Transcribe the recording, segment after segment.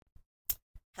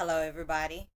Hello,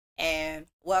 everybody, and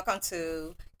welcome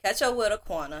to Catch Up with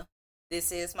Aquana.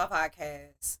 This is my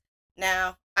podcast.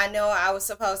 Now, I know I was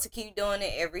supposed to keep doing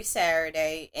it every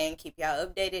Saturday and keep y'all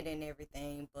updated and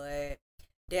everything, but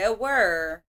there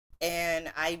were,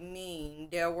 and I mean,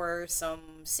 there were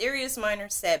some serious minor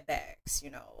setbacks.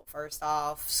 First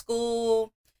off,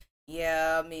 school.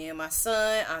 Yeah, me and my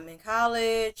son, I'm in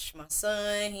college. My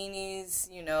son, he needs,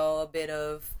 a bit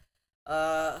of,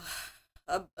 uh,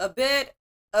 a bit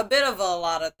of a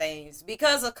lot of things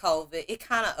because of COVID. It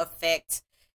kind of affects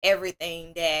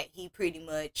everything that he pretty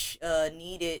much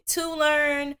needed to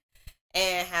learn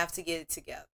and have to get it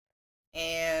together.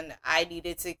 And I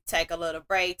needed to take a little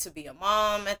break to be a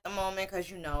mom at the moment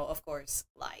because, of course,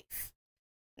 life.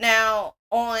 Now,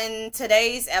 on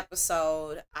today's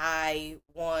episode, I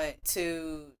want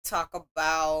to talk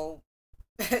about,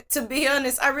 to be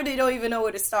honest, I really don't even know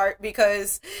where to start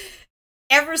because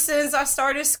ever since I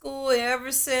started school and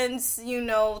ever since,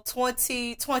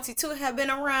 2022 have been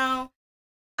around,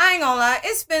 I ain't gonna lie,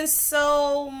 it's been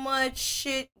so much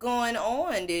shit going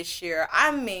on this year.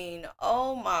 I mean,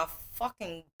 oh my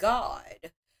fucking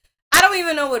God. I don't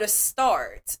even know where to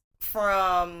start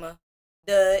from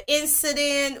the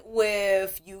incident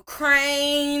with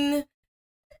Ukraine,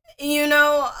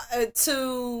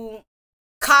 to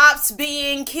cops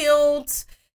being killed,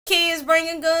 kids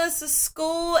bringing guns to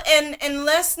school, and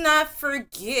let's not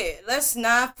forget,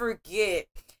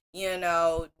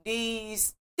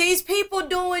 these people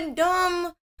doing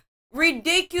dumb,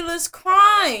 ridiculous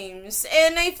crimes,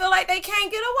 and they feel like they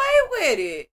can't get away with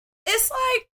it. It's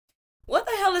like, what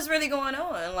the hell is really going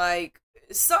on? Like,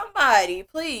 somebody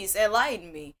please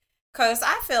enlighten me, because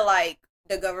I feel like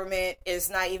the government is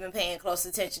not even paying close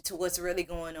attention to what's really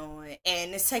going on,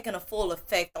 and it's taking a full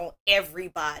effect on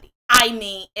everybody. I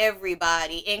mean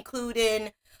everybody,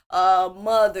 including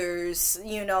mothers,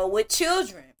 with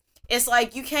children. It's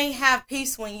like you can't have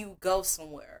peace when you go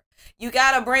somewhere. You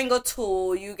gotta bring a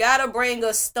tool, you gotta bring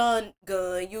a stun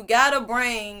gun, you gotta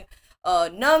bring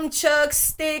nunchucks,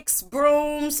 sticks,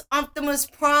 brooms, Optimus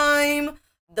Prime,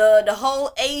 the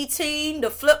whole 18, the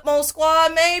Flipmo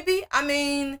squad, maybe. I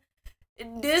mean,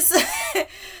 this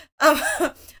I'm,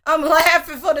 I'm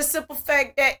laughing for the simple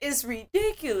fact that it's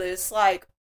ridiculous. Like,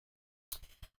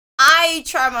 I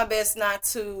try my best not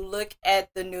to look at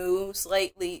the news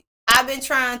lately. I've been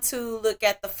trying to look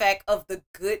at the fact of the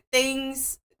good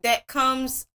things that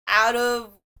comes out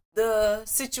of the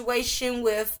situation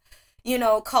with,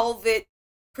 COVID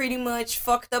pretty much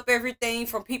fucked up everything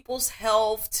from people's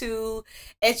health to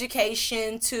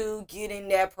education to getting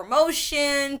their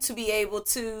promotion to be able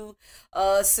to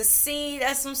succeed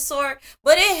at some sort.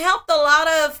 But it helped a lot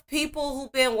of people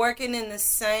who've been working in the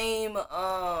same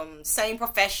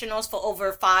professionals for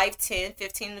over 5, 10,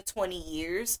 15 to 20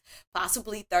 years,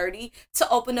 possibly 30, to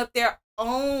open up their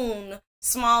own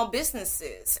small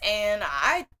businesses. And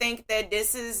I think that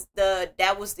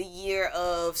that was the year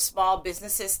of small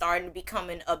businesses starting to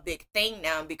becoming a big thing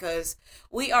now, because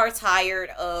we are tired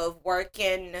of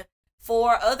working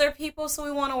for other people, so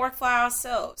we want to work for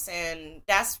ourselves. And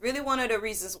that's really one of the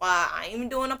reasons why I'm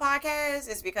doing a podcast,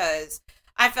 is because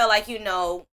I feel like,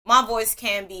 my voice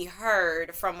can be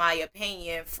heard from my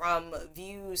opinion, from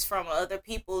views from other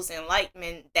people's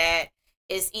enlightenment that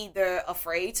is either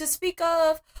afraid to speak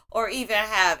of or even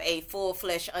have a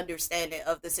full-fledged understanding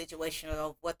of the situation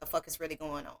of what the fuck is really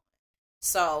going on.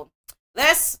 So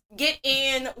let's get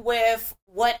in with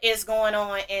what is going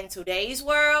on in today's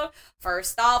world.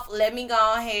 First off, let me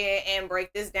go ahead and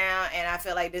break this down, and I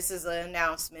feel like this is an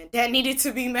announcement that needed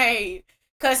to be made,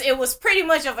 because it was pretty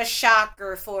much of a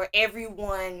shocker for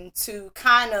everyone to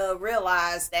kind of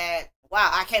realize that,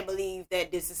 wow, I can't believe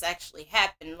that this is actually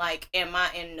happening. Like, am I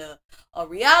in a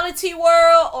reality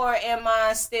world, or am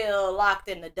I still locked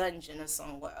in the dungeon or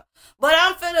somewhere? But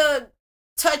I'm finna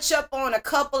touch up on a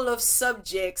couple of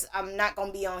subjects. I'm not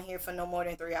gonna be on here for no more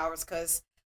than 3 hours, because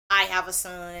I have a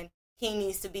son. He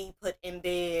needs to be put in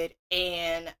bed,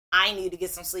 and I need to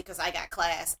get some sleep because I got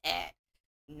class at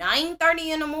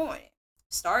 9:30 in the morning,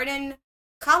 starting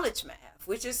college math,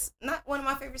 which is not one of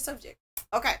my favorite subjects.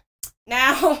 Okay,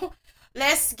 now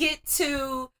let's get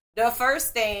to the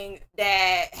first thing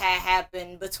that had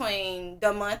happened between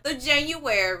the month of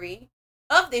January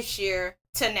of this year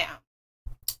to now.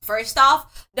 First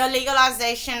off, the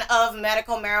legalization of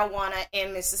medical marijuana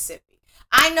in Mississippi.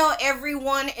 I know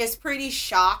everyone is pretty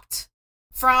shocked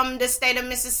from the state of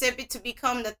Mississippi to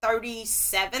become the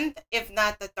 37th, if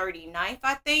not the 39th,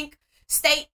 I think,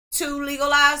 state to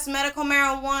legalize medical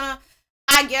marijuana.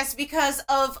 I guess because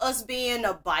of us being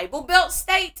a Bible Belt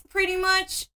state, pretty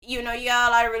much, you got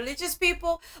a lot of religious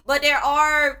people, but there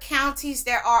are counties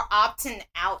that are opting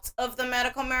out of the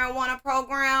medical marijuana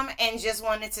program and just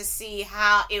wanted to see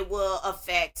how it will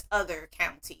affect other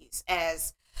counties,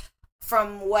 as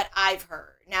from what I've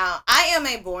heard. Now, I am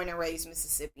a born and raised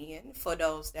Mississippian, for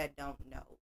those that don't know.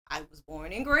 I was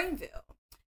born in Greenville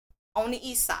on the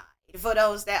east side. For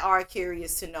those that are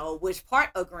curious to know which part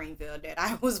of Greenville that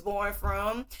I was born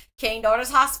from, King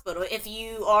Daughters Hospital, if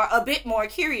you are a bit more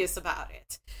curious about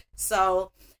it.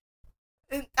 So,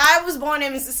 I was born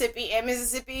in Mississippi, and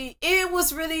Mississippi, it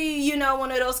was really,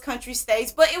 one of those country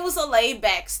states, but it was a laid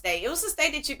back state. It was a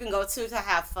state that you can go to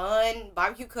have fun,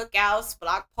 barbecue cookouts,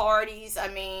 block parties. I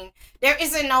mean, there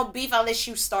isn't no beef unless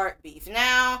you start beef.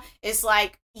 Now, it's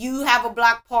like you have a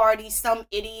block party, some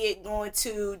idiot going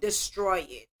to destroy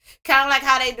it. Kind of like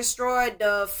how they destroyed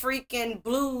the freaking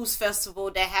blues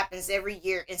festival that happens every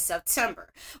year in September,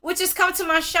 which has come to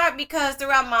my shock because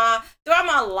throughout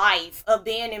my life of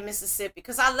being in Mississippi,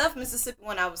 because I left Mississippi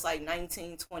when I was like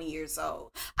 19, 20 years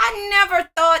old, I never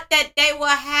thought that they would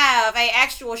have an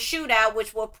actual shootout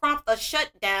which will prompt a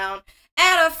shutdown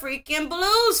at a freaking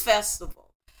blues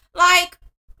festival. Like,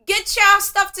 get y'all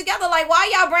stuff together. Like,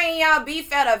 why y'all bringing y'all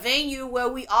beef at a venue where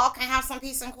we all can have some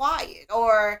peace and quiet,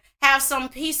 or have some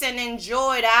peace and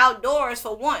enjoy the outdoors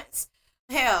for once?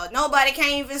 Hell, nobody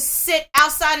can even sit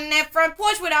outside in that front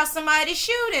porch without somebody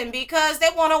shooting because they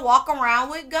want to walk around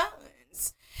with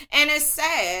guns. And it's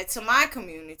sad to my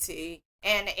community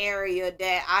and the area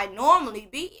that I normally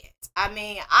be at. I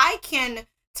mean, I can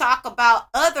talk about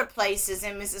other places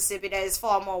in Mississippi that is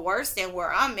far more worse than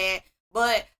where I'm at,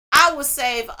 but I will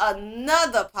save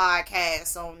another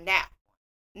podcast on that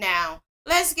one. Now,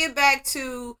 let's get back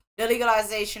to the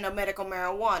legalization of medical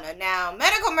marijuana. Now,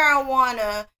 medical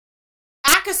marijuana,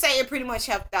 I could say it pretty much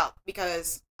helped out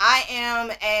because I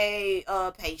am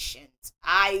a patient.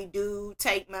 I do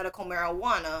take medical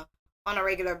marijuana on a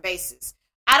regular basis.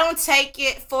 I don't take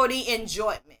it for the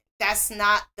enjoyment. That's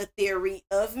not the theory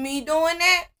of me doing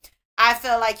that. I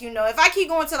feel like, if I keep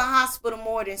going to the hospital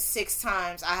more than 6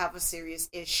 times, I have a serious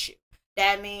issue.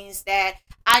 That means that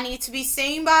I need to be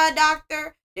seen by a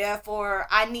doctor. Therefore,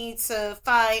 I need to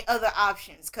find other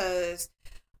options, because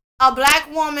a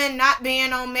black woman not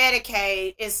being on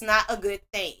Medicaid is not a good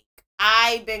thing.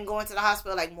 I've been going to the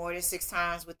hospital like more than 6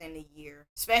 times within a year,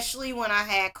 especially when I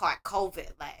had caught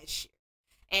COVID last year.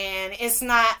 And it's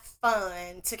not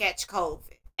fun to catch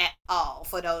COVID at all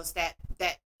for those that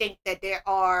think that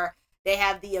they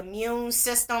have the immune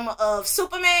system of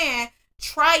Superman.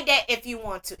 Try that if you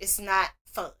want to. It's not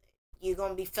fun. You're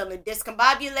going to be feeling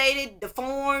discombobulated,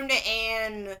 deformed,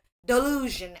 and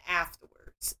delusion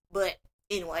afterwards. But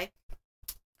anyway,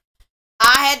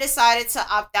 I had decided to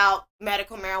opt out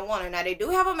medical marijuana. Now, they do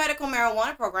have a medical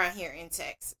marijuana program here in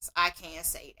Texas. I can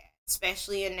say that,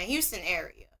 especially in the Houston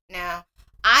area. Now,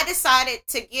 I decided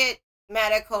to get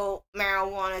medical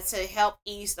marijuana to help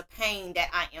ease the pain that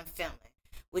I am feeling,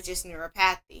 which is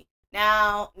neuropathy.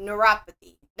 Now,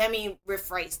 neuropathy. Let me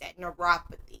rephrase that.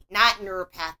 Neuropathy, not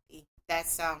neuropathy. That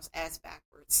sounds as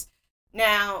backwards.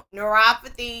 Now,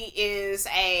 neuropathy is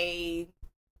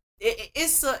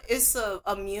it's a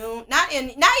immune, not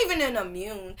even an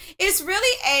immune. It's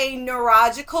really a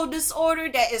neurological disorder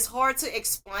that is hard to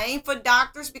explain for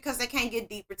doctors because they can't get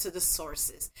deeper to the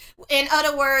sources. In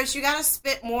other words, you gotta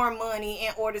spend more money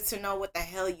in order to know what the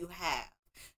hell you have.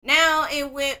 Now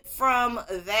it went from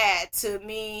that to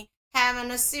me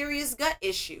having a serious gut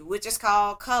issue, which is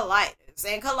called colitis.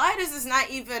 And colitis is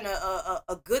not even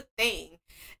a good thing.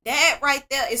 That right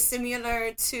there is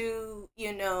similar to,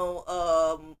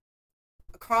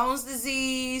 Crohn's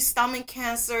disease, stomach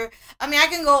cancer. I mean, I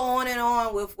can go on and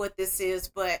on with what this is,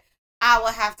 but I will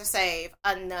have to save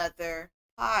another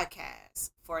podcast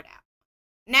for that.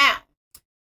 Now,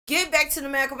 get back to the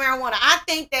medical marijuana. I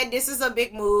think that this is a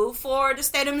big move for the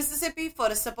state of Mississippi for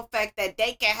the simple fact that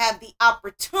they can have the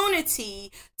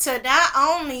opportunity to not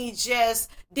only just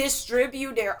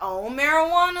distribute their own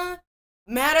medical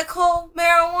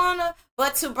marijuana,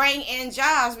 but to bring in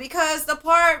jobs. Because the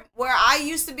part where I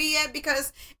used to be at,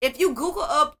 because if you Google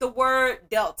up the word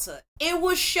Delta, it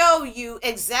will show you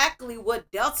exactly what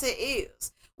Delta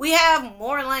is. We have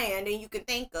more land than you can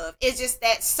think of. It's just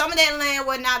that some of that land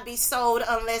will not be sold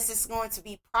unless it's going to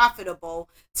be profitable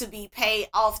to be paid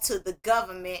off to the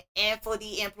government and for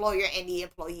the employer and the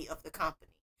employee of the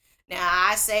company. Now,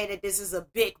 I say that this is a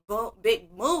big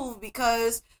move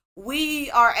because we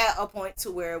are at a point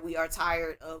to where we are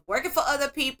tired of working for other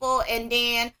people, and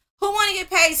then who want to get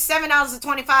paid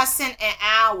 $7.25 an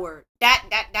hour?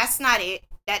 That's not it.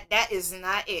 That is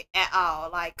not it at all.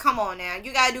 Like, come on now.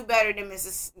 You gotta do better than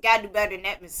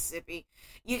Mississippi.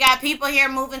 You got people here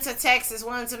moving to Texas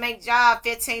wanting to make job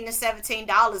 $15 to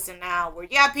 $17 an hour. You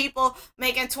got people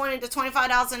making $20 to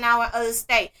 $25 an hour in other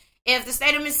state. If the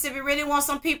state of Mississippi really wants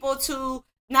some people to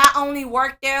not only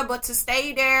work there, but to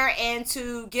stay there and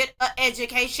to get an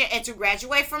education and to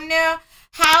graduate from there,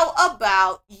 how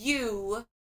about you,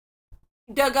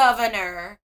 the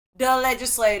governor, the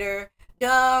legislator,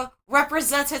 the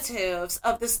representatives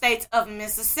of the state of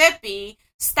Mississippi,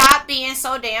 stop being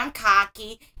so damn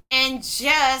cocky and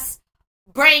just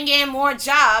bring in more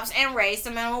jobs and raise the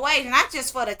minimum wage? Not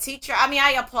just for the teacher. I mean,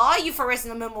 I applaud you for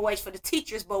raising the minimum wage for the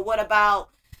teachers, but what about,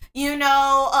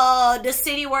 the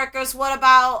city workers? What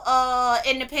about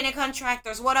independent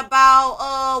contractors? What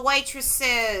about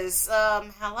waitresses?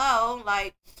 Hello,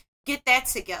 like, get that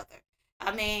together.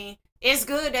 I mean, it's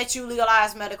good that you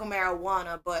legalize medical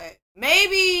marijuana, but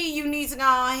maybe you need to go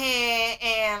ahead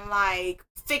and, like,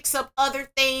 fix up other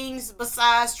things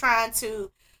besides trying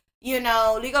to,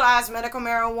 legalize medical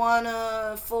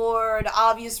marijuana for the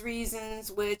obvious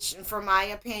reasons, which, for my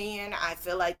opinion, I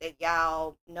feel like that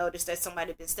y'all noticed that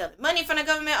somebody been stealing money from the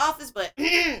government office, but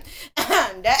that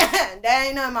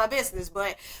ain't none of my business.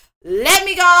 But let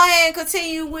me go ahead and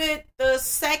continue with the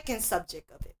second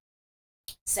subject of it.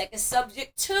 Second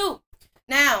subject 2.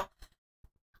 Now,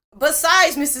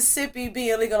 besides Mississippi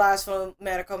being legalized for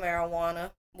medical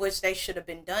marijuana, which they should have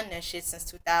been done that shit since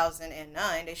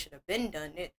 2009, they should have been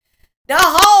done it. The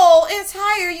whole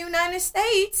entire United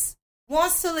States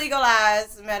wants to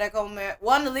legalize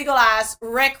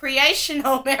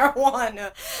recreational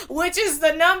marijuana, which is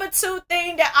the number 2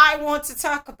 thing that I want to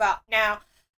talk about. Now,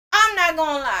 I'm not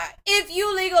gonna lie. If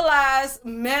you legalize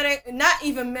not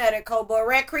even medical, but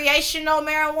recreational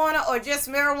marijuana or just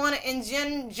marijuana in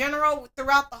general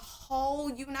throughout the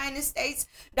whole United States,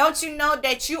 don't you know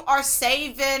that you are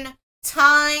saving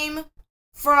time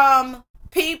from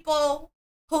people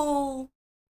who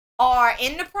are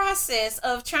in the process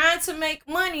of trying to make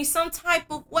money some type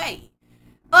of way,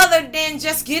 other than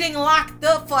just getting locked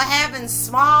up for having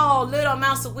small little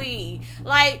amounts of weed?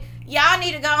 Like, y'all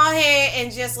need to go ahead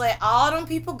and just let all them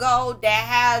people go that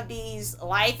have these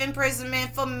life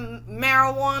imprisonment for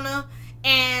marijuana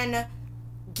and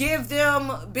give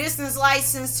them business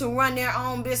license to run their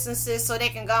own businesses so they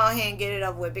can go ahead and get it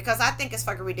over with. Because I think it's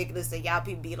fucking ridiculous that y'all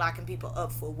people be locking people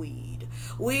up for weed.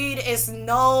 Weed is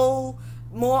no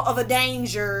more of a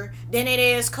danger than it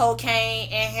is cocaine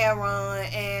and heroin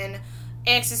and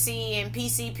ecstasy and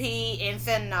PCP and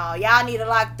fentanyl. Y'all need to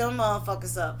lock them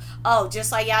motherfuckers up. Oh,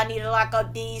 just like y'all need to lock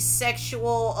up these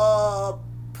sexual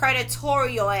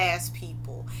predatorial ass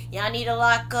people. Y'all need to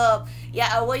lock up,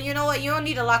 well, you know what? You don't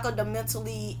need to lock up the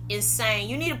mentally insane.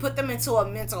 You need to put them into a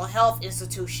mental health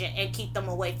institution and keep them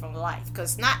away from life.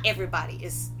 Because not everybody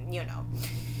is,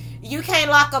 You can't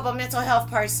lock up a mental health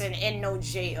person in no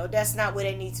jail. That's not where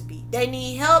they need to be. They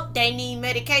need help. They need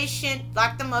medication.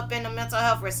 Lock them up in a mental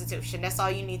health institution. That's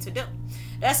all you need to do.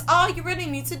 That's all you really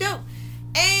need to do.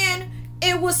 And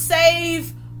it will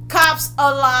save cops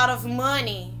a lot of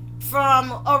money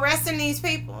from arresting these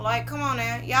people. Like, come on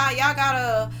now. Y'all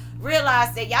gotta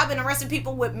realize that y'all been arresting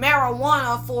people with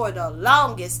marijuana for the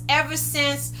longest. Ever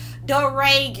since the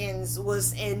Reagans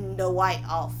was in the White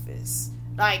Office.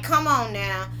 Like, come on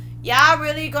now. Y'all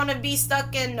really gonna be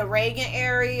stuck in the Reagan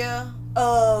area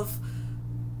of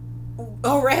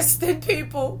arresting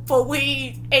people for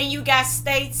weed, and you got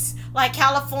states like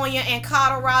California and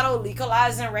Colorado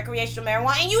legalizing recreational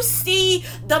marijuana, and you see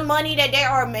the money that they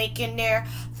are making there.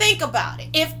 Think about it.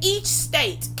 If each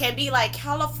state can be like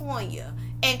California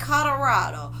and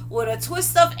Colorado with a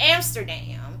twist of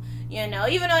Amsterdam, even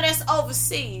though that's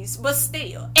overseas, but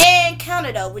still. And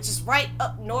Canada, which is right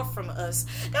up north from us.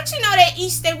 Don't you know that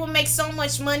each state will make so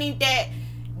much money that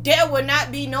there will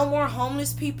not be no more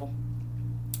homeless people?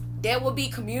 There will be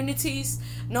communities.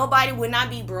 Nobody will not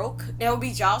be broke. There will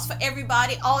be jobs for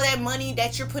everybody. All that money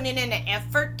that you're putting in the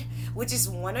effort, which is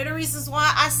one of the reasons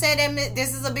why I said that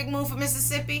this is a big move for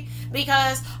Mississippi.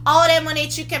 Because all that money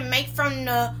that you can make from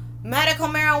the medical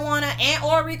marijuana and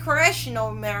or recreational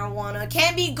marijuana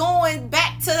can be going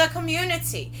back to the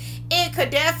community. It could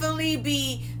definitely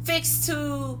be fixed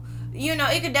to,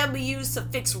 it could definitely be used to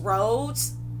fix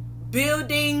roads,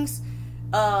 buildings,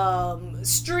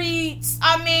 streets.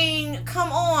 I mean,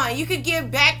 come on. You could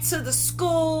give back to the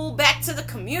school, back to the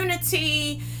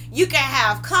community. You can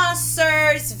have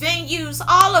concerts, venues,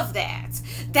 all of that.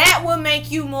 That will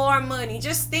make you more money.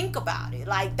 Just think about it.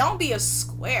 Like, don't be a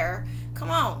square.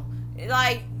 Come on.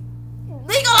 Like,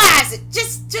 legalize it.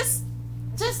 Just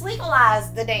Just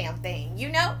legalize the damn thing, you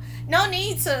know? No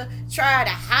need to try to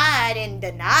hide and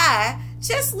deny.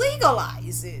 Just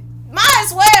legalize it. Might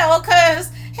as well, because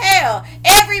hell,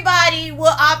 everybody will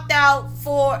opt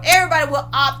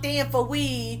in for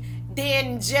weed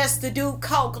than just to do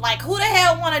coke. Like, who the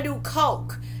hell want to do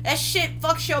coke? That shit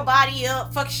fucks your body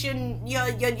up, fucks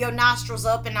your nostrils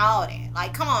up and all that.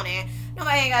 Like, come on, man.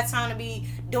 Nobody ain't got time to be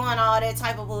doing all that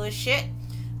type of bullshit.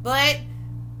 But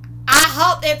I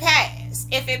hope it passed.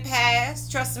 If it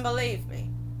passed, trust and believe me,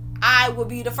 I will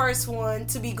be the first one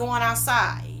to be going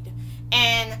outside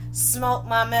and smoke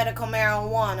my medical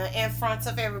marijuana in front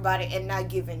of everybody and not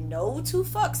giving no two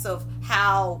fucks of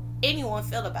how anyone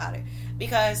feel about it.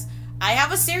 Because I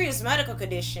have a serious medical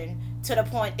condition to the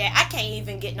point that I can't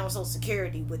even get no Social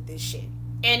Security with this shit.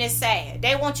 And it's sad.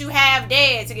 They want you half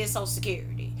dead to get Social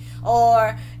Security.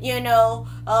 Or,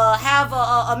 have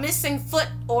a missing foot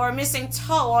or a missing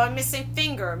toe or a missing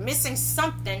finger, missing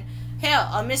something.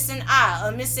 Hell, a missing eye,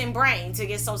 a missing brain to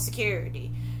get Social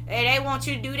Security. And they want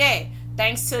you to do that.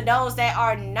 Thanks to those that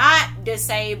are not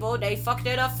disabled, they fucked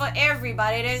it up for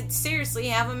everybody that seriously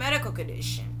have a medical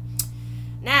condition.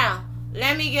 Now,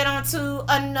 let me get on to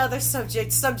another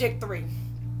subject, subject 3.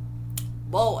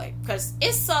 Boy, because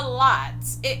it's a lot.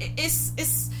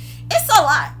 It's a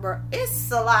lot, bro.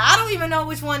 It's a lot. I don't even know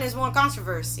which one is more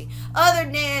controversy. Other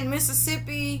than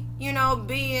Mississippi,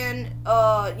 being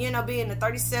the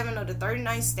 37th or the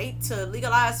 39th state to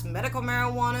legalize medical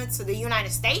marijuana, to the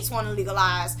United States want to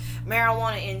legalize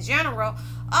marijuana in general.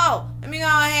 Oh, let me go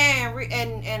ahead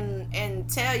and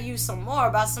tell you some more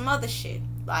about some other shit.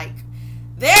 Like,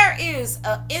 there is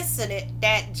an incident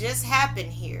that just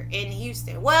happened here in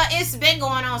Houston. Well, it's been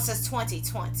going on since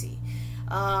 2020.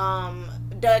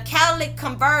 The catalytic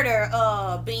converter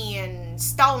being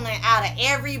stolen out of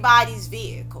everybody's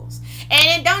vehicles.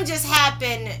 And it don't just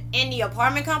happen in the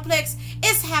apartment complex.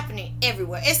 It's happening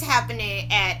everywhere. It's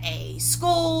happening at a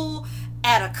school,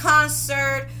 at a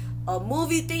concert, a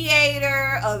movie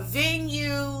theater, a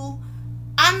venue.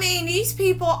 I mean, these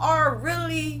people are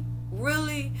really,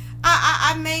 really...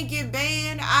 I may get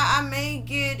banned. I may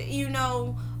get, hit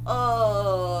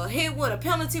with a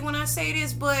penalty when I say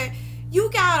this, but... You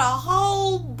got a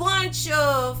whole bunch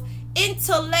of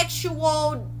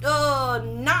intellectual,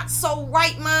 not so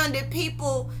right-minded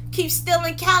people keep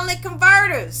stealing catalytic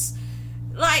converters.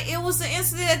 Like, it was an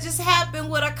incident that just happened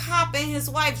with a cop and his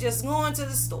wife just going to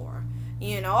the store.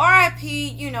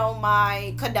 R.I.P.,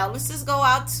 my condolences go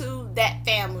out to that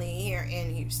family here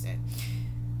in Houston.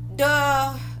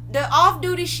 The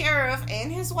off-duty sheriff and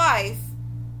his wife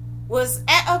was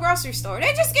at a grocery store.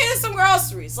 They just getting some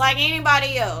groceries like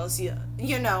anybody else. They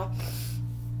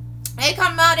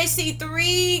come out, they see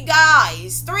 3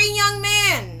 young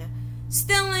men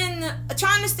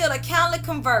trying to steal a catalytic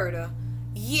converter.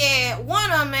 Yeah,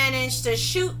 one of them managed to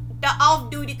shoot the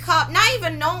off-duty cop, not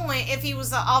even knowing if he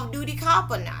was an off-duty cop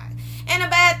or not. And the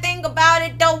bad thing about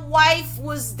it, the wife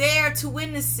was there to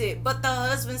witness it, but the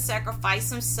husband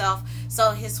sacrificed himself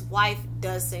so his wife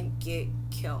doesn't get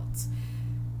killed.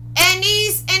 And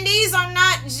these are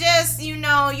not just,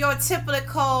 your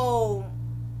typical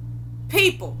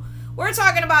people. We're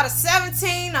talking about a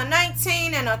 17, a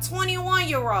 19, and a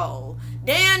 21-year-old.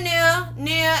 Damn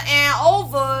near and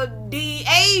over the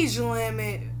age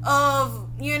limit of,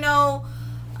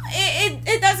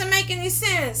 it doesn't make any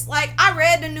sense. Like, I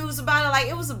read the news about it, like,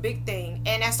 it was a big thing,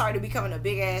 and that started becoming a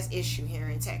big-ass issue here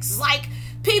in Texas. Like,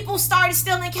 people started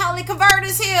stealing catalytic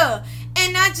converters here.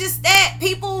 And not just that,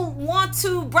 people want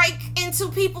to break into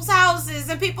people's houses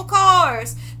and people's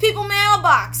cars, people's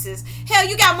mailboxes. Hell,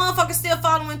 you got motherfuckers still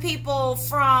following people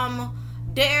from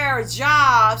their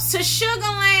jobs to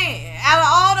Sugarland, out of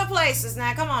all the places.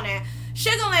 Now, come on now.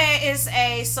 Sugarland is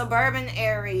a suburban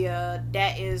area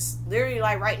that is literally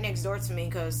like right next door to me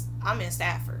because I'm in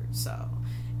Stafford. So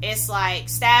it's like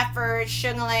Stafford,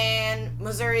 Sugarland,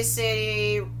 Missouri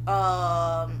City,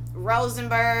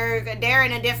 Rosenberg. They're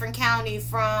in a different county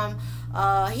from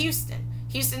Houston.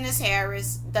 Houston is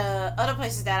Harris. The other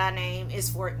places that I name is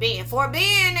Fort Bend. Fort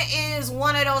Bend is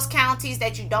one of those counties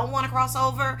that you don't want to cross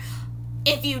over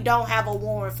if you don't have a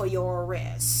warrant for your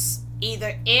arrest.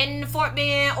 Either in Fort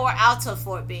Bend or out of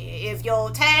Fort Bend. If your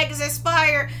tag is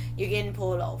expired, you're getting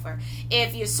pulled over.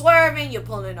 If you're swerving, you're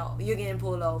getting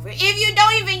pulled over. If you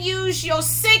don't even use your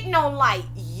signal light,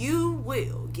 you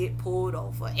will get pulled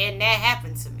over. And that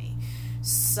happened to me.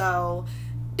 So,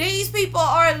 these people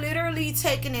are literally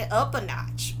taking it up a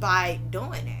notch by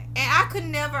doing it. And I could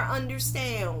never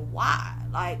understand why.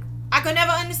 Like, I could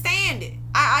never understand it.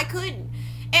 I couldn't.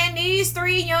 And these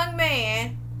 3 young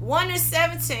men, one is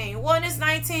 17, one is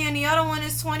 19, and the other one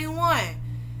is 21.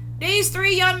 These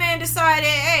three young men decided,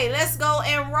 hey, let's go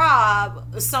and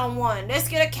rob someone. Let's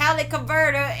get a Cali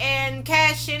converter and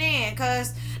cash it in,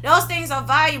 because those things are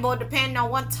valuable depending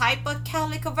on what type of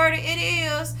Cali converter it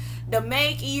is, the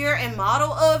make, year, and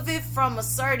model of it from a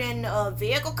certain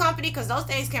vehicle company, because those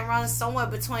things can run somewhere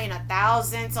between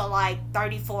 $1,000 to like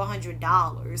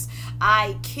 $3,400.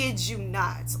 I kid you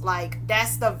not. Like,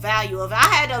 that's the value of it. I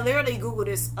had to literally Google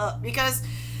this up because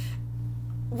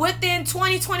within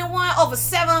 2021, over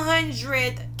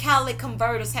 700 Cali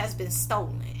converters has been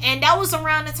stolen. And that was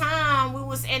around the time we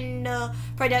was in the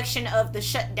production of the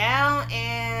shutdown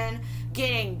and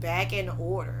getting back in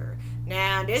order.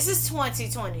 Now, this is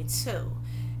 2022.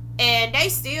 And they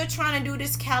still trying to do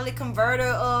this Cali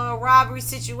converter robbery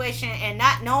situation and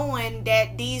not knowing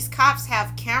that these cops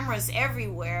have cameras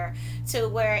everywhere to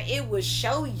where it will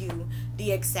show you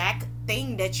the exact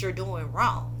thing that you're doing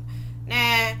wrong.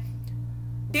 Now,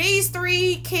 these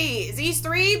three kids, these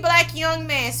three black young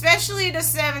men, especially the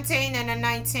 17 and the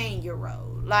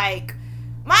 19-year-old, like,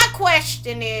 my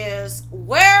question is,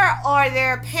 where are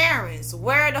their parents?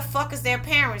 Where the fuck is their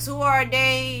parents? Who are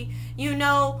they,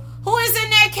 who is in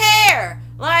their care?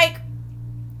 Like,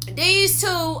 these two,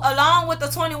 along with the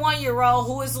 21-year-old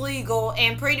who is legal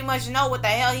and pretty much know what the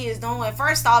hell he is doing.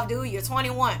 First off, dude, you're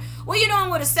 21. What are you doing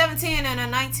with a 17 and a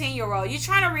 19-year-old? You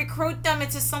trying to recruit them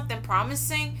into something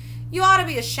promising? You ought to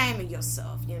be ashamed of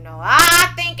yourself,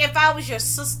 I think if I was your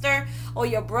sister or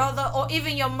your brother or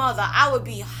even your mother, I would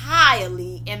be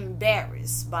highly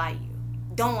embarrassed by you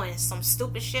doing some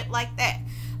stupid shit like that.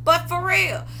 But for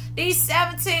real, this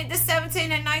 17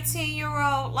 and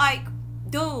 19-year-old, like,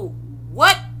 dude,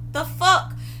 what the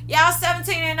fuck? Y'all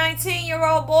 17 and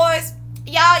 19-year-old boys,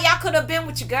 y'all could have been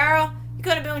with your girl. You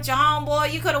could have been with your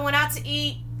homeboy. You could have went out to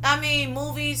eat.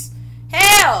 Movies.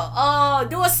 Hell,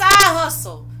 do a side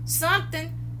hustle.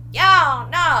 Something. Y'all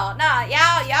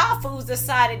fools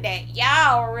decided that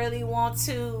y'all really want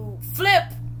to flip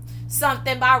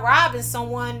something by robbing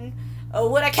someone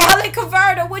with a Cali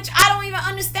converter, which I don't even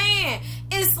understand.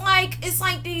 It's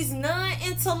like these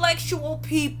non-intellectual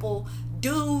people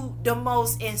do the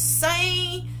most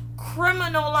insane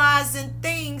criminalizing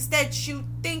things that you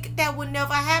think that would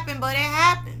never happen, but it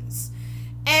happens.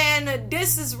 And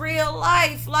this is real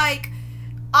life. Like,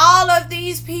 all of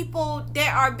these people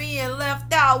that are being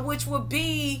left out, which would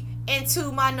be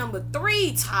into my number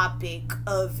 3 topic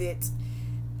of it.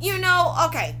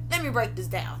 Okay, let me break this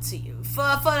down to you. For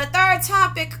the third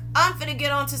topic, I'm finna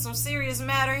get on to some serious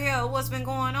matter here, what's been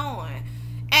going on.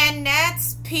 And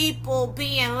that's people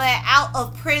being let out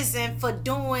of prison for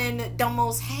doing the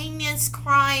most heinous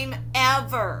crime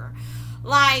ever.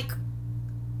 Like,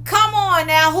 come on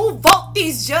now, who vote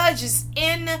these judges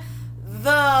in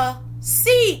the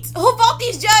seat? Who vote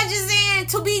these judges in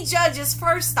to be judges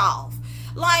first off?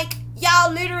 Like,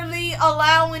 y'all literally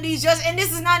allowing these judges, and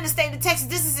this is not in the state of Texas,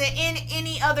 this is in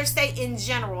any other state in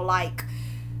general. Like,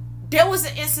 there was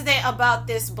an incident about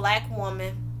this black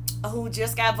woman who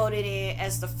just got voted in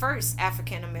as the first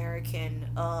African American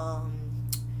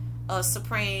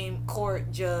Supreme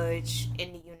Court judge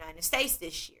in the United States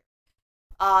this year.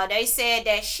 They said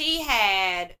that she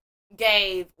had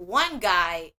gave one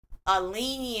guy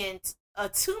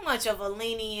too much of a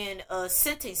lenient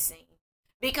sentencing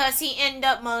because he ended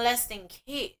up molesting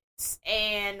kids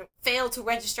and failed to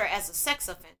register as a sex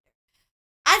offender.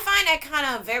 I find that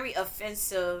kind of very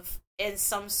offensive in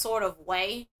some sort of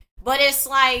way, but it's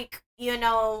like,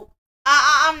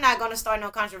 I'm not going to start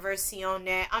no controversy on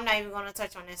that. I'm not even going to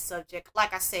touch on that subject.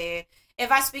 Like I said,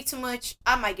 if I speak too much,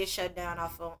 I might get shut down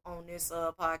off on this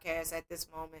podcast at this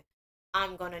moment.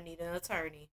 I'm going to need an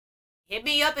attorney. Hit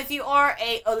me up if you are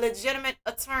a legitimate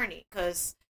attorney,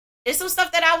 because it's some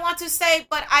stuff that I want to say,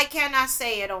 but I cannot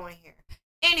say it on here.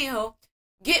 Anywho,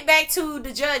 get back to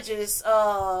the judges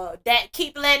that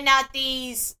keep letting out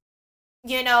these,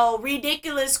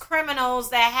 ridiculous criminals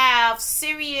that have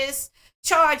serious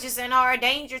charges and are a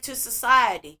danger to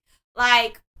society.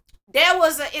 Like, there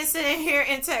was an incident here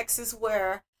in Texas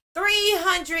where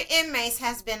 300 inmates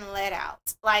has been let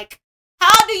out. Like,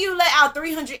 how do you let out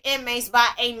 300 inmates by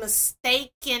a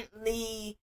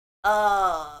mistakenly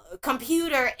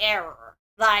computer error?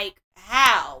 Like,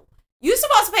 how? You're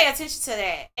supposed to pay attention to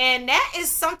that. And that is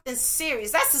something serious.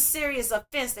 That's a serious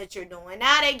offense that you're doing.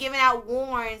 Now they're giving out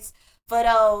warrants for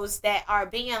those that are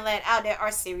being let out that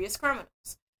are serious criminals.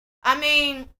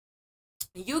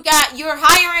 You're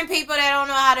hiring people that don't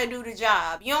know how to do the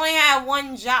job. You only have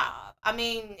one job.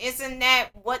 Isn't that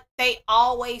what they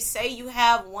always say? You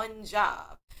have one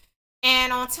job.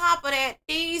 And on top of that,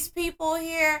 these people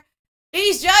here,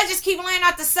 these judges keep laying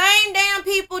out the same damn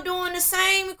people doing the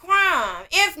same crime,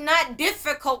 if not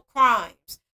difficult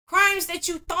crimes. Crimes that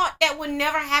you thought that would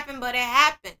never happen, but it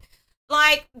happened.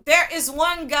 Like, there is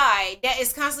one guy that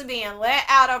is constantly being let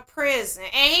out of prison,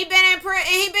 and he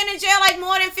been in jail like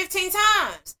more than 15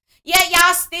 times. Yet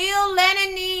y'all still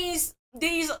letting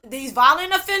these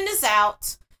violent offenders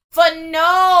out for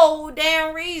no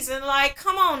damn reason. Like,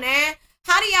 come on, man.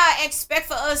 How do y'all expect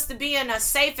for us to be in a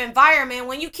safe environment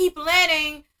when you keep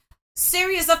letting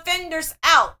serious offenders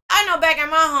out? I know back in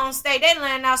my home state, they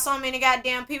letting out so many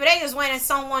goddamn people. They just wanted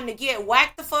someone to get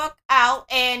whacked the fuck out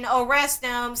and arrest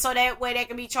them so that way they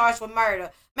can be charged with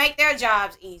murder. Make their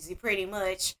jobs easy, pretty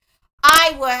much.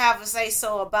 I will have to say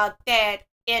so about that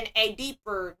in a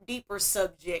deeper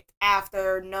subject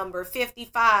after number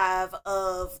 55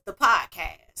 of the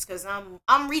podcast, because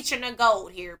I'm reaching a goal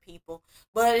here, people.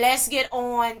 But let's get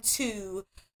on to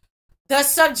the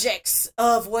subjects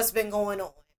of what's been going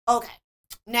on. Okay,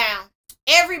 now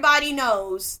everybody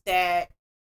knows that,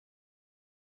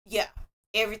 yeah,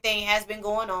 everything has been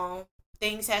going on.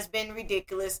 Things has been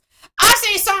ridiculous. I've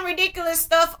seen some ridiculous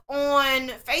stuff on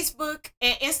Facebook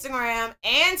and Instagram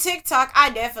and TikTok.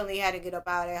 I definitely had to get up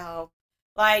out of that hole.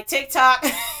 Like, TikTok,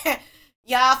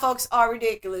 y'all folks are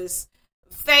ridiculous.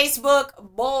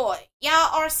 Facebook, boy,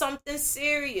 y'all are something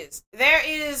serious. There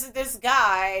is this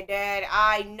guy that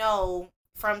I know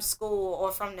from school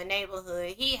or from the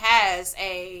neighborhood. He has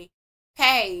a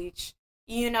page.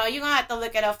 You know, you're going to have to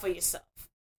look it up for yourself.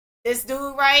 This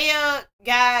dude right here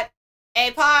got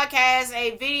a podcast,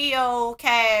 a video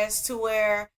cast to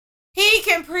where he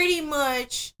can pretty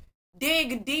much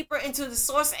dig deeper into the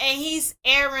source, and he's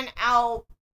airing out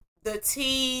the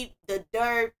tea, the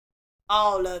dirt,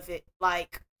 all of it.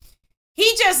 Like,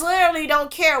 he just literally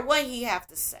don't care what he have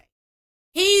to say.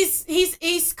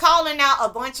 He's calling out a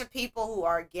bunch of people who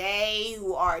are gay,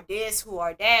 who are this, who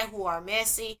are that, who are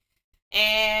messy.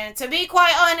 And to be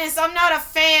quite honest, I'm not a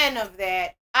fan of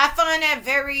that. I find that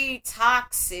very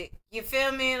toxic. You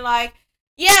feel me? Like,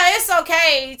 yeah, it's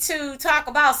okay to talk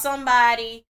about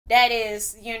somebody that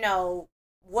is, you know,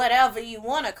 whatever you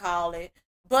want to call it.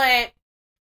 But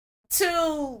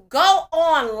to go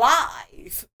on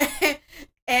live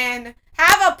and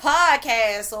have a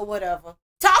podcast or whatever,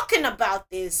 talking about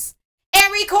this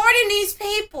and recording these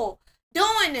people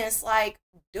doing this, like,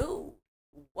 dude,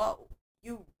 whoa,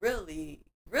 you really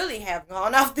have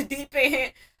gone off the deep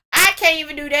end. I can't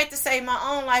even do that to save my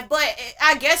own life, but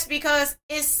I guess because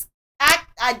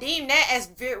I deem that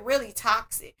as really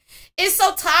toxic. It's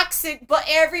so toxic, but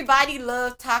everybody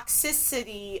loves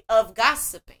toxicity of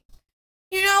gossiping.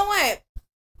 You know what?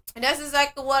 And that's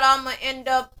exactly what I'm going to end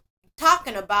up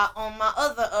talking about on my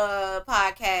other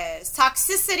podcast.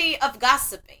 Toxicity of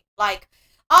gossiping. Like,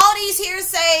 all these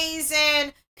hearsays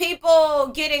and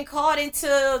people getting caught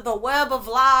into the web of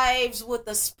lives with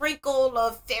a sprinkle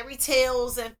of fairy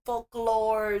tales and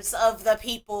folklores of the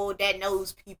people that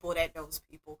knows people that knows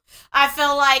people. I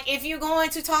feel like if you're going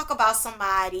to talk about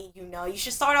somebody, you know, you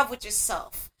should start off with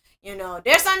yourself. You know,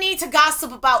 there's no need to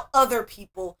gossip about other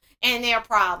people and their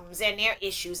problems and their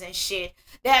issues and shit.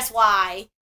 That's why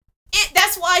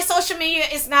social media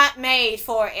is not made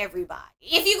for everybody.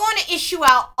 If you're going to issue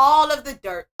out all of the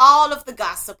dirt, all of the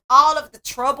gossip, all of the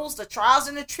troubles, the trials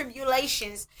and the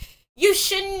tribulations, you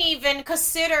shouldn't even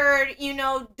consider, you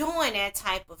know, doing that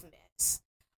type of mess.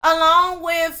 Along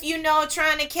with, you know,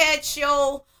 trying to catch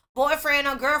your boyfriend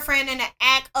or girlfriend in the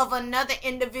act of another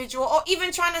individual, or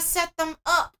even trying to set them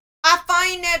up. I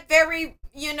find that very,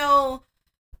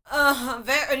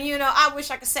 I wish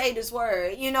I could say this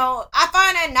word. You know, I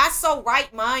find that not so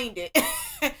right-minded.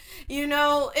 You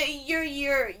know,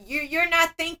 you're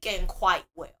not thinking quite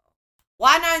well.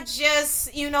 Why not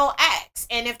just, you know, ask?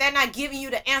 And if they're not giving you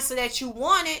the answer that you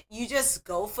wanted, you just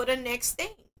go for the next thing.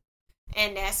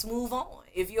 And that's move on.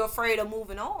 If you're afraid of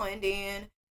moving on, then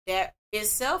that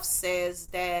itself says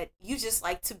that you just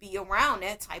like to be around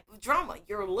that type of drama.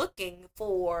 You're looking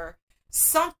for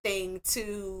something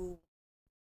to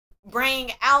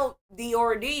bring out the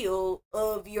ordeal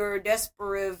of your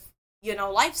desperate, you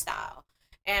know, lifestyle.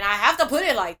 And I have to put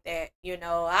it like that, you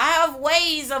know. I have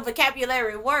ways of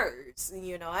vocabulary words,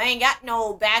 you know. I ain't got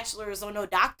no bachelor's or no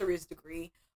doctorate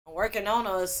degree. I'm working on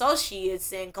an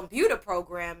associate's in computer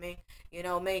programming, you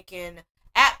know, making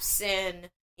apps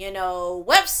and, you know,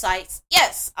 websites.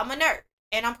 Yes, I'm a nerd,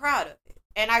 and I'm proud of it.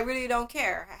 And I really don't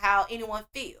care how anyone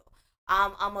feels.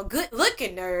 I'm a good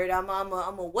looking nerd. I'm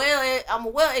a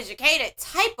well educated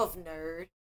type of nerd.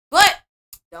 But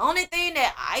the only thing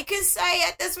that I can say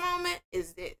at this moment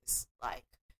is this: like,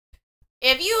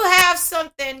 if you have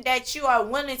something that you are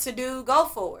willing to do, go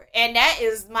for it. And that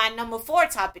is my number 4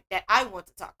 topic that I want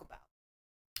to talk about.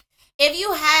 If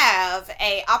you have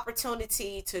a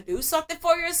opportunity to do something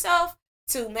for yourself,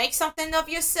 to make something of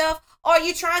yourself, or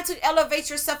you trying to elevate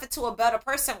yourself into a better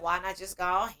person, why not just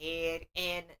go ahead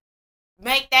and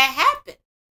make that happen?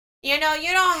 You know,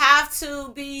 you don't have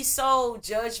to be so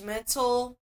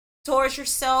judgmental towards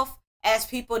yourself as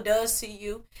people does to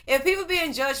you. If people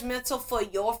being judgmental for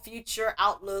your future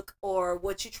outlook or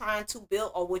what you're trying to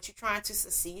build or what you're trying to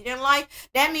succeed in life,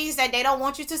 that means that they don't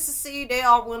want you to succeed. They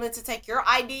are willing to take your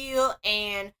idea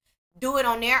and do it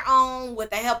on their own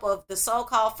with the help of the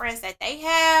so-called friends that they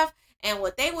have. And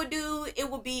what they would do,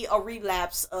 it would be a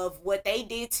relapse of what they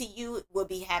did to you will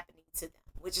be happening to them,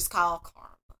 which is called karma.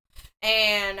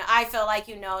 And I feel like,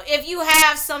 you know, if you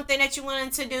have something that you're willing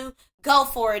to do, go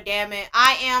for it, damn it.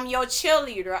 I am your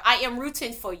cheerleader. I am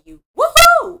rooting for you.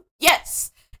 Woohoo!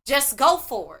 Yes. Just go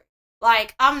for it.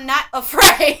 Like, I'm not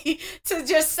afraid to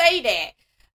just say that.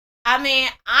 I mean,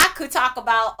 I could talk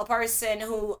about a person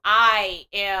who I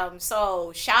am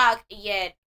so shocked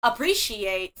yet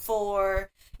appreciate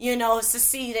for, you know,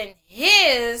 succeeding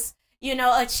his, you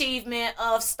know, achievement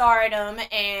of stardom,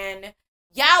 and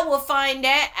y'all will find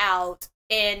that out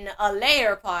in a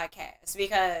later podcast,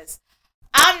 because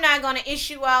I'm not going to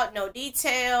issue out no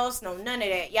details, no none of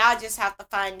that. Y'all just have to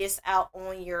find this out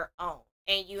on your own.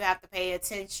 And you have to pay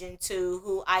attention to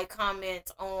who I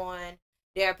comment on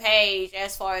their page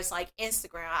as far as like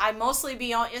Instagram. I mostly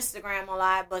be on Instagram a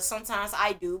lot, but sometimes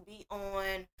I do be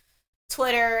on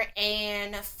Twitter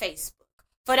and Facebook.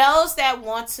 For those that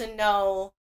want to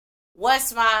know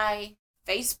what's my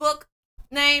Facebook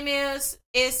name is,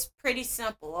 it's pretty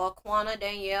simple. Aquana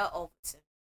Danielle Overton.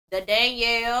 The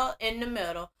Danielle in the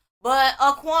middle. But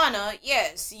Aquana,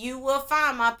 yes, you will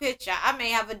find my picture. I may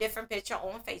have a different picture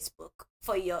on Facebook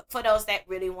for those that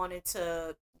really wanted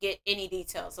to get any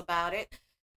details about it.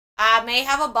 I may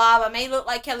have a bob. I may look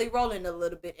like Kelly Rowland a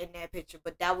little bit in that picture,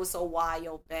 but that was a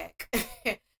while back.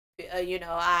 You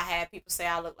know, I had people say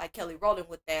I look like Kelly Rowland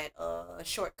with that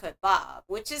shortcut bob,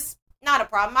 which is not a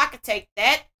problem. I could take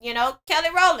that. You know, Kelly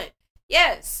Rowland.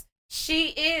 Yes, she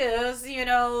is, you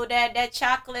know, that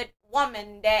chocolate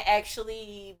woman that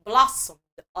actually blossomed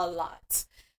a lot.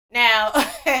 Now,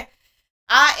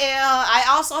 I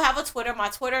also have a Twitter. My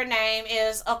Twitter name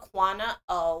is Aquana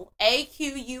O,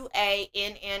 Aquanna,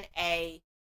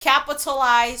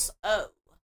 capitalized O.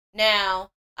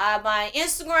 Now, my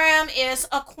Instagram is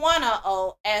Aquana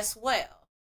O as well.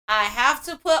 I have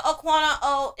to put Aquana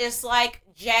O. It's like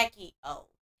Jackie O.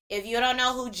 If you don't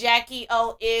know who Jackie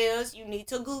O is, you need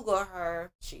to Google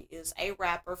her. She is a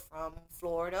rapper from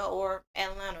Florida or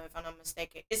Atlanta, if I'm not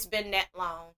mistaken. It's been that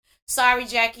long. Sorry,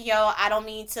 Jackie O. I don't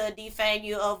mean to defame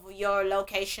you of your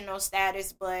locational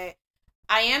status, but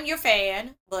I am your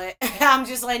fan. But I'm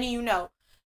just letting you know.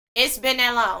 It's been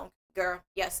that long, girl.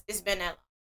 Yes, it's been that long.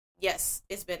 Yes,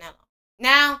 it's been that long.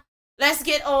 Now, let's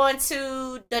get on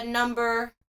to the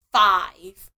number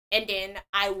 5. And then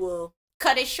I will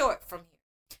cut it short from here.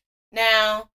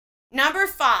 Now, number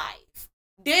 5.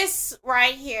 This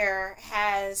right here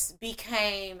has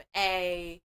became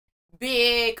a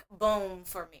big boom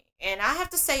for me. And I have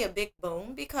to say a big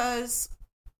boom because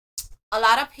a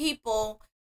lot of people,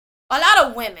 a lot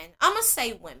of women, I'm going to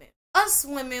say women. Us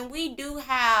women, we do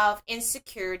have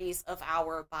insecurities of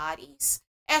our bodies.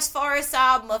 As far as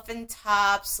our muffin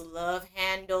tops, love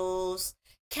handles,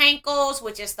 cankles,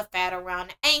 which is the fat around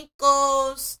the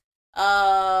ankles,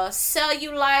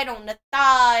 cellulite on the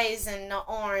thighs and the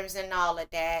arms and all of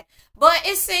that. But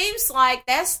it seems like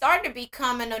that's starting to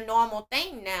becoming a normal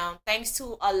thing now, thanks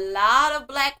to a lot of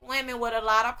black women with a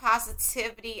lot of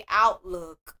positivity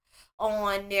outlook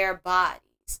on their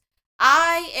bodies.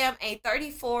 I am a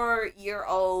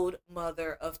 34-year-old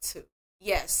mother of 2.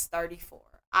 Yes, 34.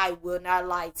 I will not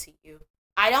lie to you.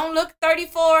 I don't look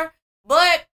 34,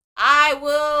 but I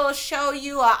will show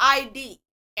you an ID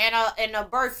and a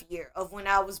birth year of when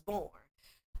I was born.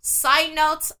 Side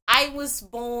note, I was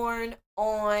born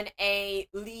on a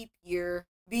leap year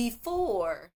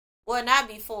before, well, not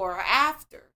before,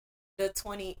 after the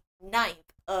 29th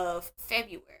of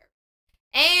February.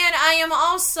 And I am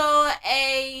also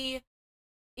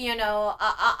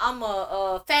I'm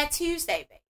a Fat Tuesday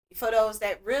baby. For those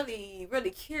that really, really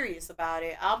curious about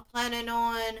it, I'm planning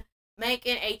on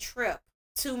making a trip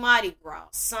to Mardi Gras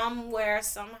somewhere,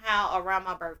 somehow around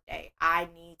my birthday. I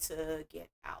need to get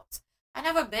out. I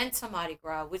never been to Mardi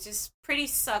Gras, which is pretty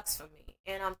sucks for me.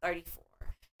 And I'm 34,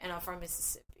 and I'm from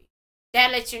Mississippi.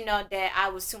 That lets you know that I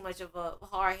was too much of a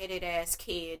hard-headed ass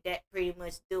kid that pretty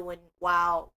much doing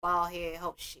wild head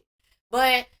hope shit.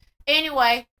 But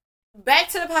anyway, back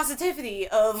to the positivity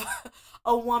of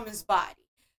a woman's body.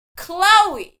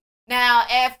 Chloe. Now,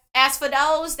 as for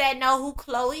those that know who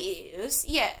Chloe is,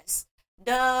 yes,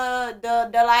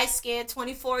 the light skinned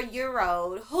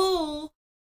 24-year-old who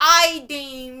I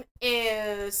deem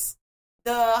is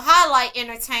the highlight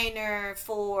entertainer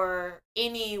for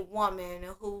any woman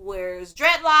who wears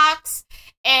dreadlocks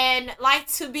and like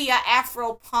to be an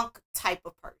Afro punk type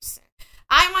of person.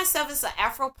 I myself is an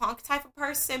Afro punk type of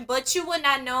person, but you would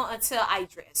not know until I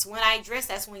dress. When I dress,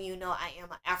 that's when you know I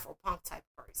am an Afro punk type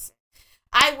of person.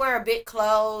 I wear big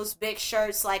clothes, big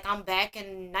shirts, like I'm back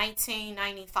in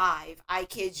 1995. I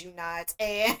kid you not.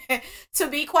 And to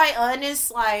be quite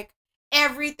honest, like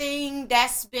everything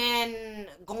that's been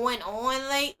going on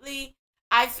lately,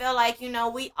 I feel like,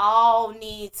 we all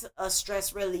need a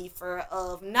stress reliever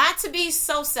of not to be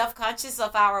so self conscious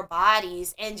of our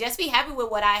bodies and just be happy with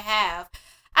what I have.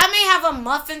 I may have a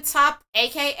muffin top,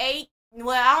 aka, well,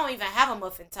 I don't even have a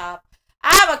muffin top.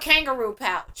 I have a kangaroo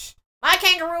pouch. My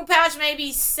kangaroo pouch may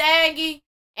be saggy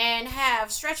and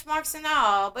have stretch marks and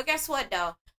all, but guess what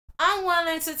though? I'm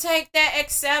willing to take that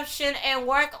exception and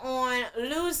work on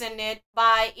losing it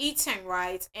by eating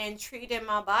right and treating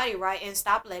my body right and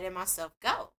stop letting myself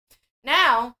go.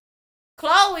 Now,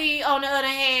 Chloe, on the other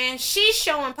hand, she's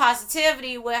showing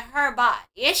positivity with her body.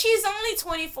 And she's only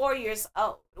 24 years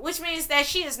old, which means that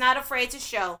she is not afraid to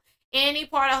show any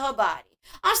part of her body.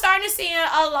 I'm starting to see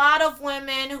a lot of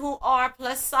women who are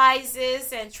plus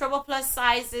sizes and triple plus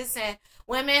sizes and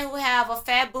women who have a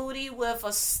fat booty with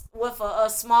a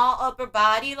small upper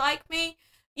body like me,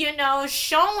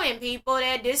 showing people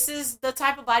that this is the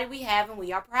type of body we have and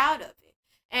we are proud of it.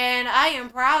 And I am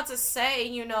proud to say,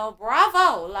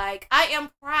 bravo. Like, I am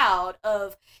proud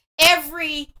of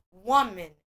every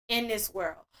woman in this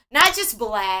world. Not just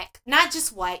black, not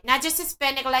just white, not just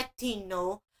Hispanic,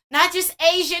 Latino, not just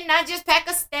Asian, not just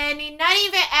Pakistani, not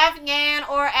even Afghan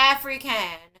or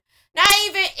African, not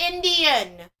even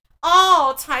Indian.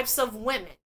 All types of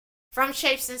women from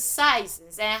shapes and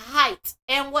sizes and height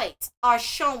and weight are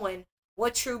showing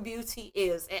what true beauty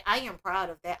is. And I am proud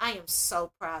of that. I am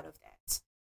so proud of that.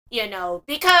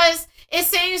 Because it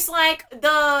seems like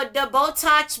the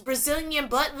Botox Brazilian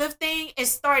butt lifting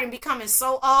is starting becoming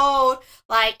so old.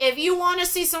 Like, if you want to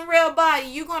see some real body,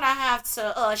 you're going to have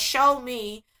to show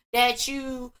me that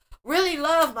you really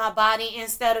love my body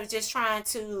instead of just trying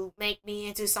to make me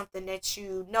into something that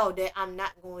you know that I'm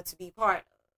not going to be part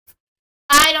of.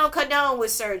 I don't condone with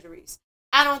surgeries.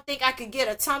 I don't think I could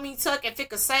get a tummy tuck if it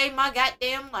could save my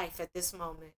goddamn life at this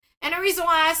moment. And the reason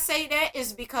why I say that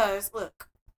is because, look,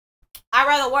 I'd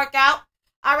rather work out.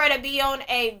 I'd rather be on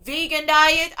a vegan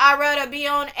diet. I'd rather be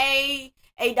on a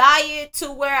diet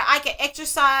to where I can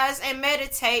exercise and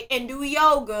meditate and do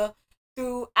yoga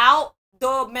throughout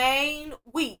the main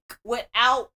week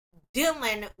without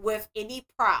dealing with any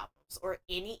problems or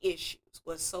any issues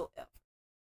whatsoever.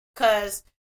 Because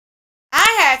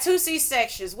I had 2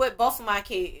 C-sections with both of my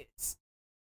kids.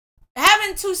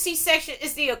 Having 2 C-sections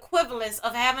is the equivalence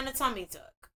of having a tummy tuck.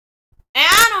 And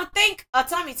I don't think a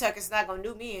tummy tuck is not going to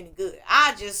do me any good.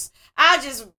 I just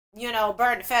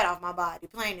burn the fat off my body,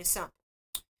 plain and simple.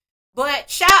 But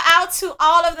shout out to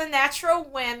all of the natural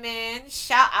women.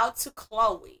 Shout out to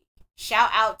Chloe. Shout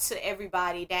out to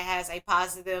everybody that has a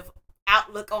positive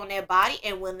outlook on their body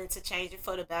and willing to change it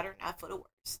for the better, not for the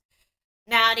worse.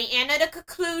 Now, the end of the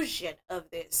conclusion of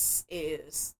this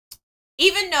is,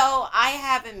 even though I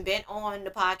haven't been on the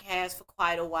podcast for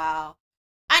quite a while,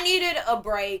 I needed a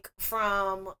break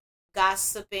from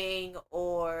gossiping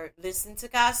or listening to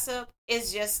gossip.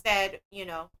 It's just that,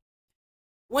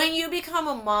 when you become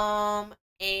a mom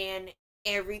and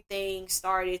everything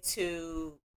started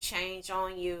to change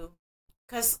on you,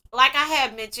 because, like I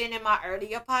had mentioned in my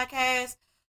earlier podcast,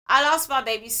 I lost my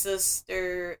baby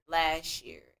sister last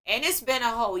year. And it's been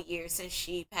a whole year since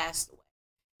she passed away.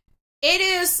 It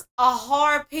is a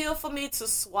hard pill for me to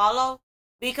swallow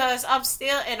because I'm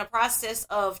still in the process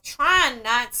of trying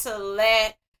not to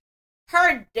let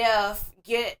her death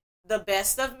get the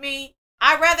best of me.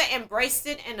 I rather embrace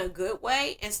it in a good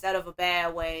way instead of a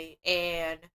bad way.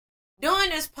 And doing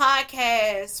this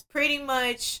podcast pretty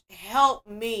much helped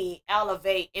me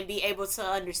elevate and be able to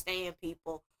understand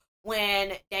people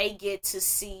when they get to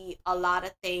see a lot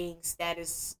of things that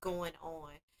is going on.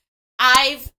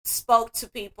 I've spoke to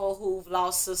people who've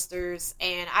lost sisters,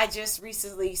 and I just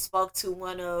recently spoke to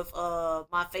one of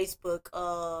my Facebook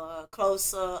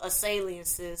close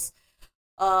assailants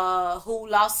who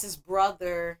lost his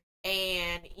brother,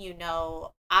 and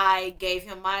I gave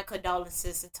him my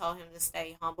condolences and told him to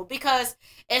stay humble because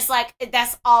it's like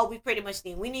that's all we pretty much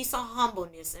need. We need some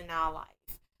humbleness in our life.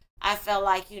 I felt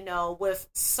like, with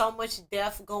so much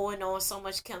death going on, so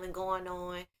much killing going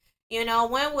on, You know,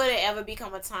 when would it ever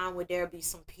become a time where there be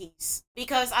some peace?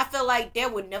 Because I feel like there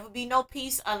would never be no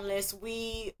peace unless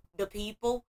we, the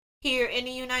people here in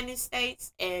the United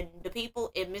States, and the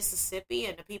people in Mississippi,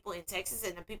 and the people in Texas,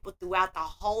 and the people throughout the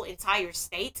whole entire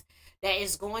state that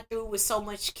is going through with so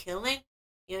much killing,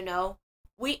 you know,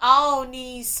 we all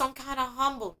need some kind of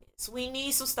humbleness. We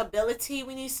need some stability.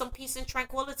 We need some peace and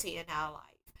tranquility in our life.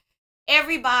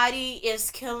 Everybody is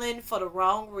killing for the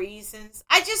wrong reasons.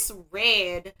 I just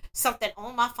read something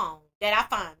on my phone that I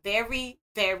find very,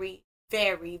 very,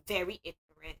 very, very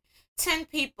ignorant. 10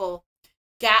 people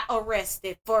got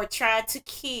arrested for trying to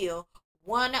kill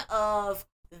one of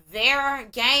their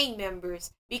gang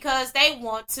members because they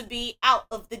want to be out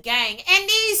of the gang. And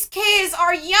these kids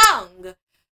are young.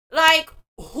 Like,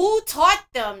 who taught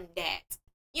them that?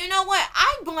 You know what?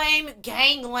 I blame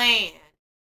Gangland.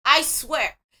 I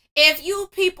swear. If you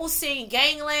people seen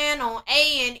Gangland on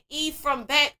A&E from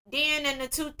back then in the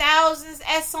 2000s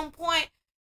at some point,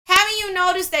 haven't you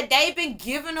noticed that they've been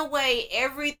giving away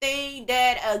everything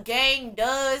that a gang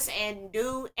does and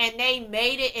do, and they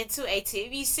made it into a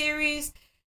TV series?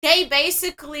 They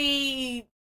basically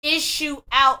issue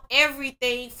out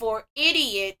everything for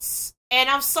idiots, and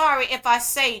I'm sorry if I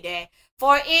say that,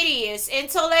 for idiots,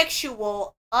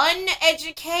 intellectual,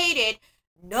 uneducated,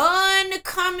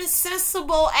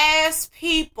 non-commonsensible ass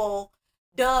people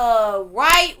the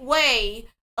right way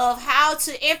of how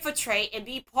to infiltrate and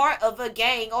be part of a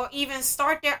gang or even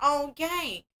start their own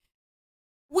gang.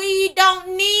 We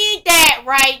don't need that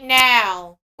right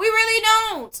now. We really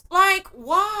don't. Like,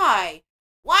 why?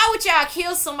 Why would y'all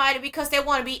kill somebody because they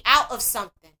want to be out of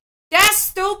something? That's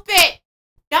stupid.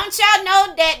 Don't y'all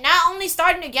know that not only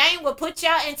starting a gang will put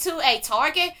y'all into a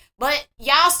target, but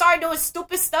y'all start doing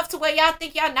stupid stuff to where y'all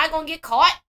think y'all not going to get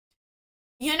caught?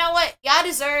 You know what? Y'all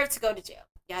deserve to go to jail.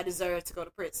 Y'all deserve to go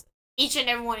to prison. Each and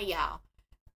every one of y'all.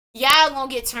 Y'all going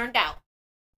to get turned out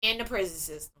in the prison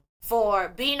system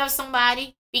for beating up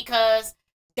somebody because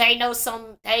they know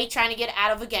they trying to get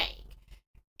out of a gang.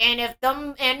 And if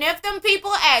them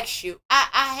people ask you,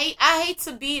 I hate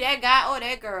to be that guy or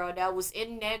that girl that was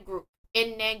in that group,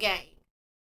 in that gang,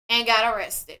 and got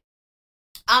arrested.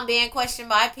 I'm being questioned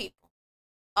by people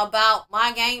about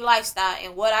my gang lifestyle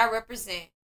and what I represent.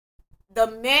 The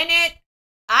minute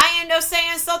I end up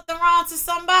saying something wrong to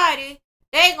somebody,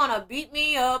 they're going to beat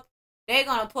me up. They're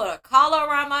going to put a collar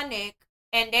around my neck.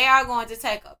 And they are going to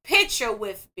take a picture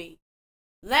with me,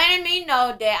 letting me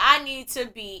know that I need to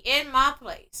be in my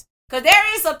place. Because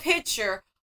there is a picture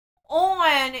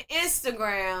on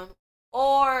Instagram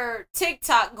or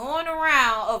TikTok going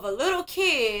around of a little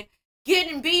kid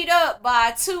getting beat up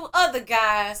by 2 other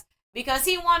guys because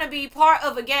he want to be part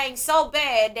of a gang so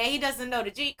bad that he doesn't know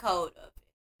the G code of it.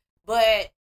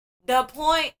 But the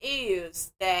point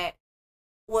is that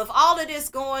with all of this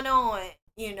going on,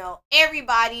 you know,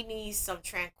 everybody needs some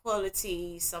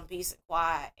tranquility, some peace and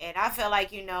quiet. And I feel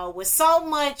like, you know, with so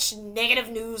much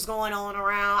negative news going on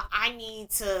around, I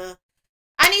need to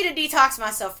detox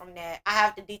myself from that. I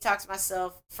have to detox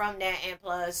myself from that. And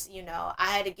plus, you know, I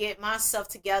had to get myself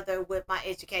together with my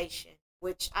education,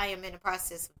 which I am in the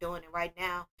process of doing it right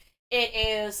now. It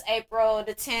is April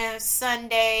the 10th,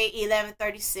 Sunday,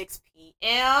 11:36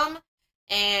 p.m.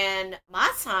 And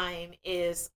my time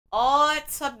is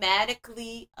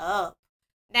automatically up.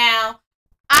 Now,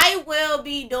 I will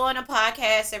be doing a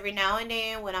podcast every now and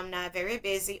then when I'm not very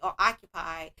busy or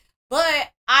occupied.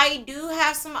 But I do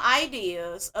have some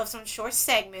ideas of some short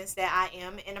segments that I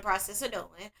am in the process of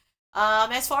doing.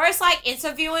 As far as like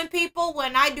interviewing people,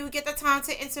 when I do get the time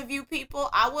to interview people,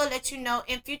 I will let you know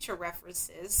in future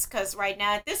references. Because right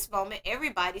now at this moment,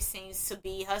 everybody seems to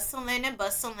be hustling and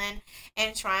bustling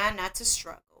and trying not to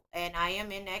struggle. And I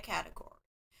am in that category.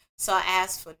 So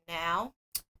as for now,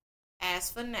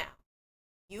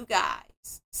 you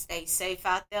guys stay safe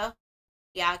out there.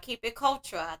 Y'all keep it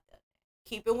culture out there.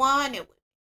 Keep it 100 with me.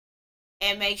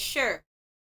 And make sure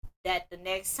that the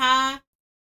next time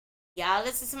y'all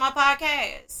listen to my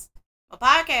podcast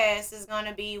is going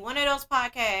to be one of those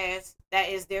podcasts that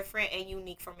is different and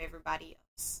unique from everybody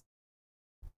else.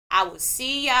 I will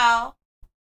see y'all.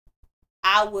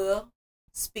 I will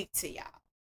speak to y'all.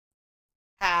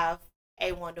 Have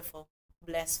a wonderful,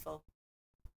 blissful